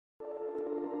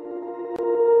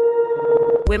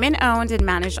Women-owned and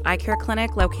managed eye care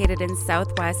clinic located in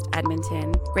Southwest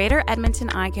Edmonton. Greater Edmonton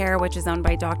Eye Care, which is owned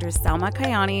by Dr. Selma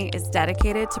Kayani, is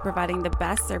dedicated to providing the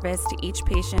best service to each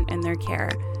patient in their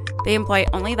care. They employ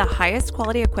only the highest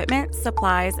quality equipment,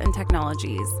 supplies, and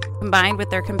technologies. Combined with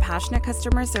their compassionate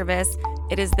customer service,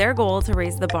 it is their goal to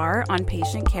raise the bar on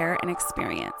patient care and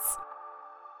experience.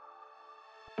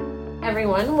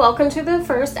 Everyone, welcome to the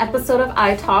first episode of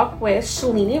Eye Talk with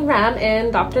Shalini Ram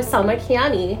and Dr. Selma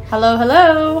Kayani. Hello,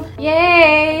 hello.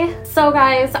 Yay! So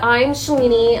guys, I'm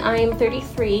Shalini. I'm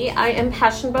 33. I am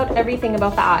passionate about everything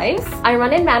about the eyes. I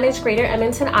run and manage Greater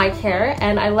Edmonton Eye Care,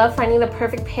 and I love finding the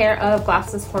perfect pair of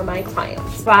glasses for my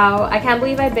clients. Wow, I can't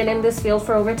believe I've been in this field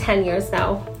for over 10 years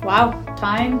now. Wow,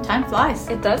 time flies.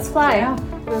 It does fly. Yeah.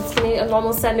 It's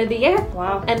almost the end of the year.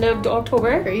 Wow. End of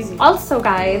October. Crazy. Also,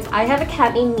 guys, I have a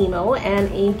cat named Nemo and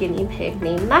a guinea pig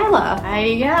named Nyla.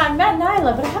 I met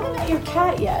Nyla, but I haven't met your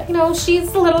cat yet. You know,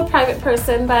 she's a little private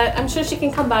person, but I'm sure she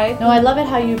can come by. No, I love it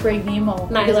how you break Nemo.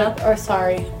 Nyla.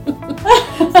 Sorry.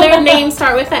 Their names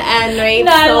start with an N, right?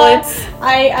 Nyla. So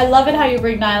I love it how you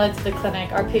bring Nyla to the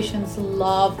clinic. Our patients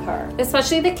love her.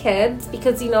 especially the kids,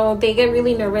 because, you know, they get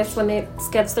really nervous when it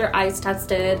gets their eyes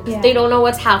tested. Yeah. They don't know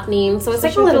what's happening, so it's like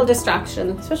a Especially little with the- distraction.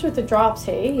 Especially with the drops,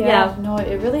 hey? Yeah. No,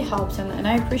 it really helps, and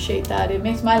I appreciate that. It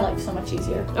makes my life so much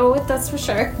easier. Oh, that's for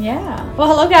sure. Yeah. Well,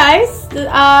 hello guys.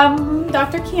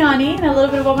 Dr. Kayani, and a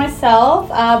little bit about myself.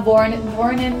 Born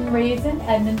and raised in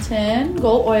Edmonton.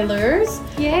 Go Oilers.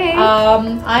 Yay.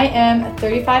 I am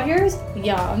 35 years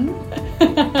young.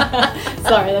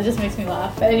 Sorry, that just makes me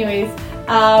laugh. But anyways,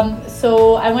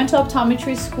 so I went to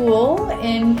optometry school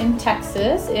in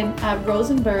Texas at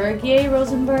Rosenberg. Yay,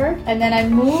 Rosenberg. And then I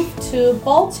moved to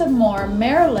Baltimore,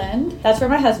 Maryland. That's where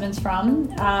my husband's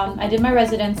from. I did my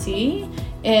residency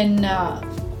in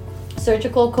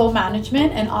surgical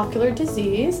co-management and ocular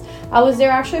disease. I was there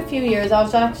actually a few years. I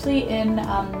was actually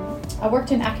I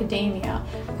worked in academia,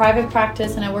 private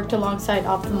practice, and I worked alongside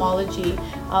ophthalmology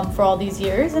for all these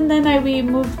years. And then we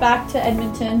moved back to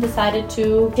Edmonton, decided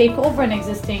to take over an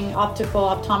existing optical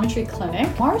optometry clinic.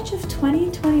 March of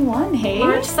 2021, hey?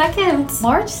 March 2nd.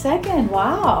 March 2nd,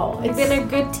 wow. It's been a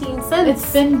good team since.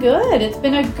 It's been good. It's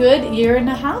been a good year and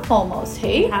a half almost,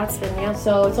 hey? It has been, yeah.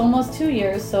 So it's almost 2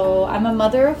 years. So I'm a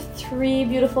mother of 3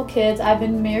 beautiful kids. I've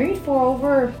been married for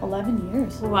over 11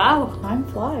 years. Wow. Time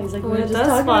flies. Like we Oh, were it just does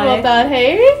talking fly. about that,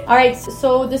 hey? All right,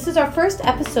 so this is our first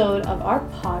episode of our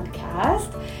podcast.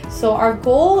 So our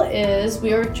goal is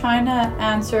we are trying to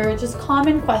answer just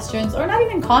common questions, or not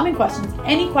even common questions,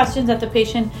 any questions that the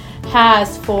patient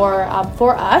has for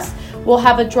us. We'll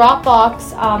have a drop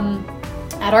box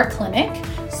at our clinic.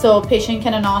 So a patient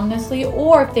can anonymously,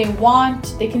 or if they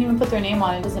want, they can even put their name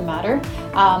on it, doesn't matter.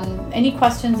 Any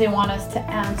questions they want us to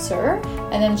answer.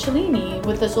 And then Shalini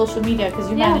with the social media, because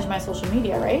you manage my social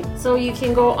media, right? So you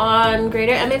can go on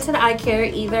Greater Edmonton Eye Care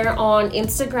either on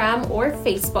Instagram or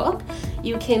Facebook.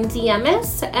 You can DM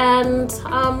us, and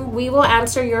we will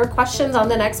answer your questions on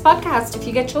the next podcast if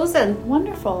you get chosen.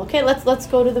 Wonderful. Okay, let's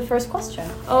go to the first question.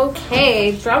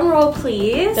 Okay, drum roll,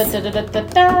 please. Da, da, da, da, da,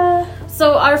 da.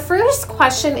 So our first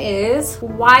question is,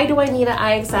 why do I need an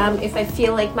eye exam if I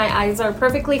feel like my eyes are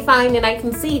perfectly fine and I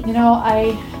can see? You know,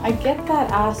 I get that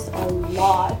asked a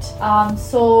lot.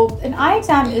 So an eye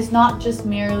exam is not just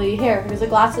merely here. Here's a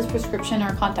glasses prescription or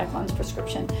a contact lens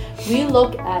prescription. We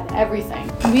look at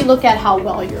everything. We look at how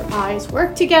well your eyes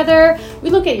work together. We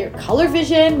look at your color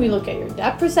vision. We look at your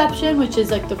depth perception, which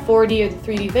is like the 4D or the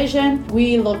 3D vision.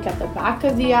 We look at the back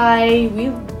of the eye. We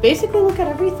basically look at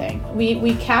everything.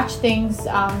 We catch things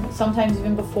sometimes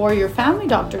even before your family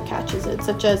doctor catches it,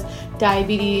 such as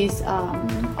diabetes,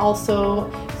 also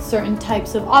certain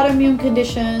types of autoimmune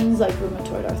conditions like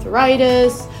rheumatoid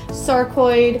arthritis,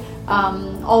 sarcoid,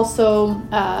 also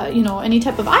any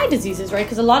type of eye diseases, right?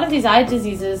 Because a lot of these eye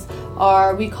diseases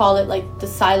are, we call it like the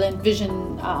silent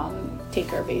vision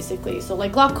taker, basically. So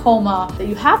like glaucoma, that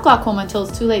you have glaucoma until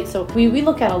it's too late. So we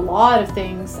look at a lot of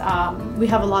things. We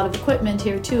have a lot of equipment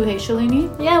here too. Hey, Shalini?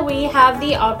 Yeah, we have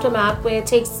the Optomap, where it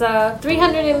takes a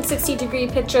 360-degree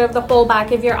picture of the whole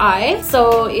back of your eye.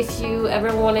 So if you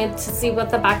ever wanted to see what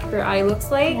the back of your eye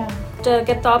looks like, to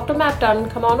get the Optomap done,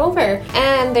 come on over.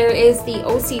 And there is the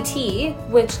OCT,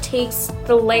 which takes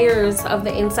the layers of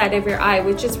the inside of your eye,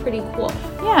 which is pretty cool.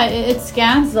 Yeah, it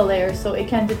scans the layers, so it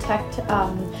can detect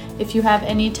if you have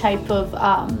any type of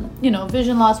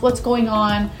vision loss, what's going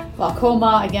on,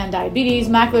 glaucoma, again, diabetes,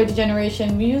 macular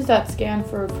degeneration. We use that scan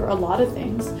for a lot of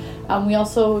things. We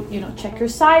also check your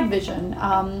side vision.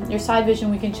 Your side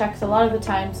vision we can check, 'cause a lot of the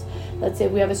times let's say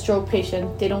we have a stroke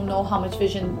patient, they don't know how much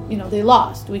vision, they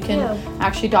lost. We can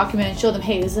actually document and show them,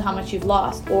 hey, this is how much you've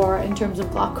lost. Or in terms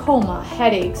of glaucoma,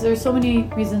 headaches, there's so many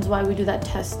reasons why we do that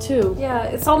test too. Yeah,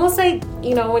 it's almost like,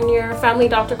 when your family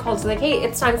doctor calls you like, hey,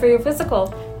 it's time for your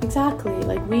physical. Exactly.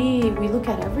 Like we look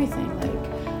at everything. Like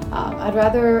I'd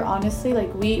rather, honestly,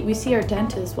 like we see our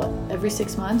dentist, every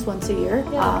 6 months, once a year.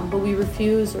 Yeah. But we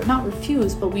refuse, or not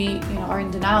refuse, but we, are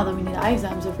in denial that we need eye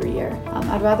exams every year.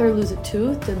 I'd rather lose a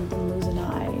tooth than lose an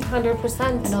eye.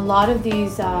 100%. And a lot of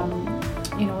these,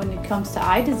 when it comes to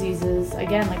eye diseases,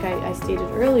 again, like I stated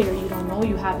earlier, you don't know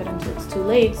you have it until it's too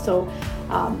late. So,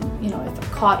 if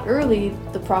they're caught early,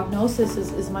 the prognosis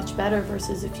is much better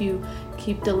versus if you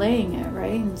keep delaying it,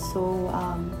 right? And so,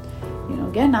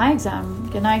 get an eye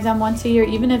exam once a year,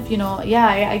 even if,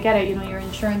 I get it, your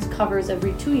insurance covers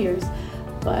every 2 years,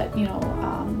 but,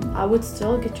 I would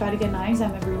still try to get an eye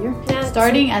exam every year,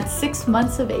 starting at 6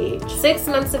 months of age. 6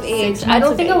 months of age. I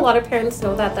don't think a lot of parents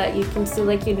know that you can see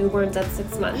like your newborns at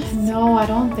 6 months. No, I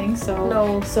don't think so.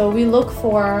 No. So we look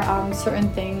for certain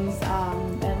things,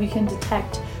 and we can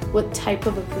detect what type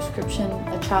of a prescription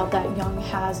a child that young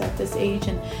has at this age,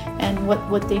 and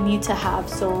what they need to have.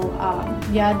 So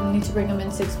you need to bring them in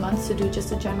 6 months to do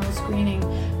just a general screening,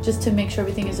 just to make sure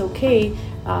everything is okay,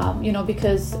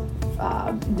 because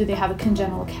do they have a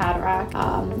congenital cataract?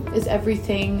 Is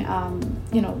everything,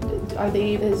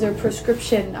 is their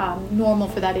prescription normal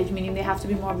for that age, meaning they have to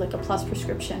be more of like a plus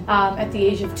prescription. At the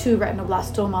age of 2,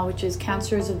 retinoblastoma, which is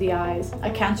cancers of the eyes, a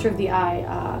cancer of the eye,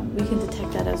 we can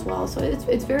detect that as well. So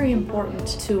it's very important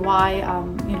to why,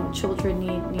 children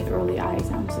need early eye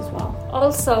exams as well.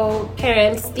 Also,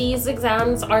 parents, these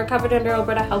exams are covered under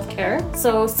Alberta Healthcare.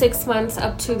 So 6 months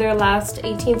up to their last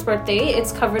 18th birthday,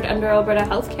 it's covered under Alberta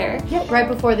Healthcare. Yeah, right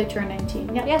before they turn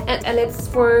 19. Yeah, and it's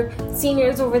for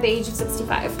seniors over the age of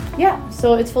 65. Yeah,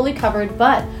 so it's fully covered,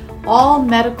 but all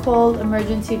medical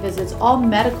emergency visits, all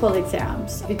medical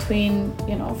exams between,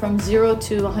 from 0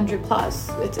 to 100 plus,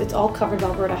 it's all covered by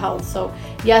Alberta Health. So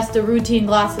yes, the routine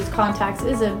glasses, contacts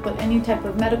isn't, but any type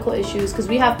of medical issues, because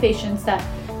we have patients that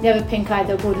they have a pink eye,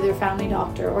 they'll go to their family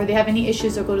doctor, or they have any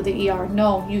issues, they'll go to the ER.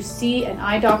 No, you see an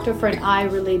eye doctor for an eye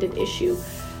related issue.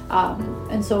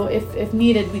 And so if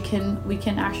needed, we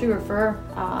can actually refer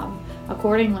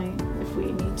accordingly if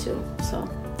we need to. So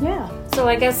yeah. So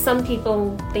I guess some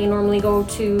people, they normally go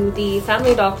to the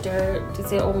family doctor to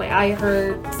say, oh, my eye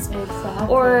hurts. Exactly.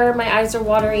 Or my eyes are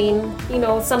watering.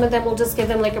 Some of them will just give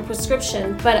them like a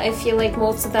prescription. But I feel like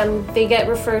most of them, they get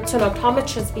referred to an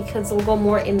optometrist because they'll go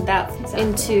more in depth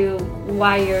into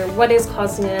what is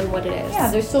causing it and what it is.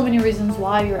 Yeah, there's so many reasons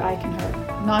why your eye can hurt.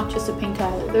 Not just a pink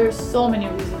eye. There's so many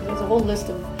reasons. There's a whole list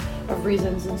of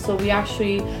reasons, and so we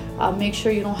actually make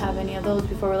sure you don't have any of those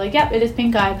before we're like, yep, it is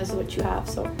pink eye, and this is what you have.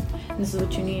 So this is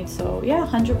what you need. So yeah,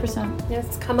 100%.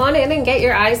 Yes, come on in and get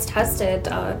your eyes tested.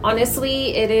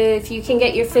 Honestly, if you can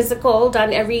get your physical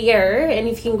done every year, and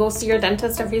if you can go see your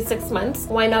dentist every 6 months,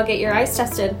 why not get your eyes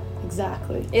tested?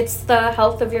 Exactly. It's the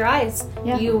health of your eyes.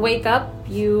 Yeah. You wake up,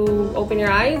 you open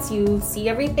your eyes, you see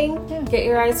everything. Yeah. Get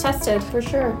your eyes tested. For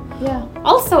sure. Yeah.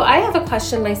 Also, I have a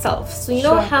question myself. So you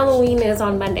know Halloween is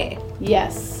on Monday.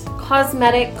 Yes.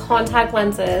 Cosmetic contact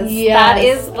lenses. Yes. That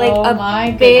is like a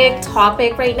big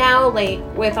topic right now, like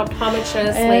with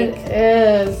optometrists. It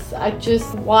is.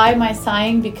 Why am I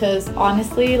sighing? Because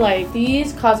honestly, like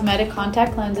these cosmetic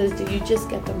contact lenses, did you just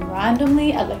get them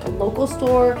randomly at like a local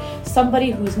store?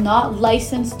 Somebody who's not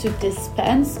licensed to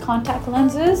dispense contact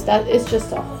lenses? That is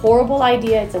just a horrible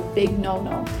idea. It's a big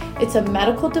no-no. It's a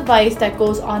medical device that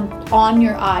goes on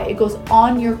your eye. It goes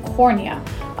on your cornea.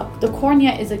 The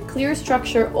cornea is a clear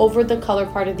structure over the color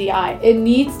part of the eye. It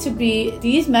needs to be,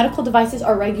 these medical devices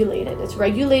are regulated. It's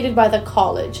regulated by the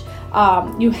college.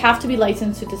 You have to be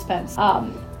licensed to dispense.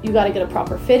 You got to get a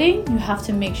proper fitting. You have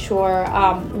to make sure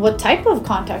what type of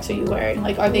contacts are you wearing.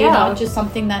 Like, are they not just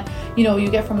something that, you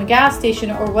get from a gas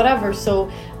station or whatever. So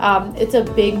it's a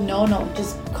big no-no.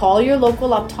 Just call your local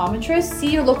optometrist.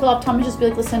 See your local optometrist. Be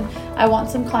like, listen, I want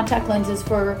some contact lenses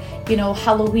for,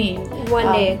 Halloween.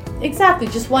 One day. Exactly.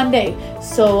 Just one day.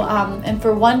 So, and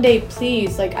for one day,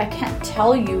 please, like, I can't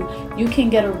tell you, you can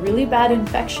get a really bad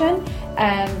infection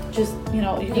and just, you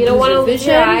don't want to lose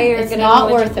your eye, or it's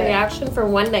not worth it. Reaction for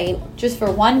one night. Just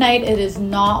for one night, it is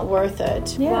not worth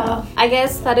it. Yeah. Well, I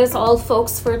guess that is all,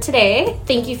 folks, for today.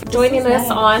 Thank you for joining us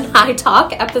on Eye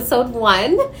Talk episode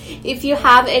 1. If you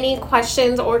have any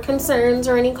questions or concerns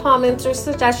or any comments or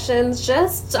suggestions,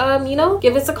 just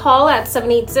give us a call at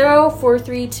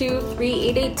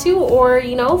 780-432-3882, or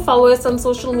follow us on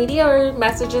social media or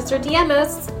message us or DM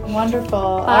us. Wonderful. Bye.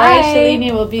 All right,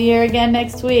 Shalini, we'll be here again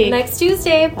next week. Next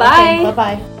Tuesday. Bye. Okay,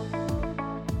 bye-bye.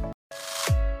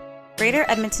 Greater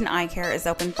Edmonton Eye Care is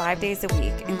open 5 days a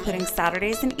week, including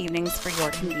Saturdays and evenings for your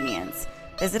convenience.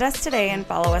 Visit us today and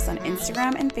follow us on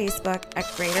Instagram and Facebook at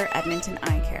Greater Edmonton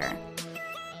Eye Care.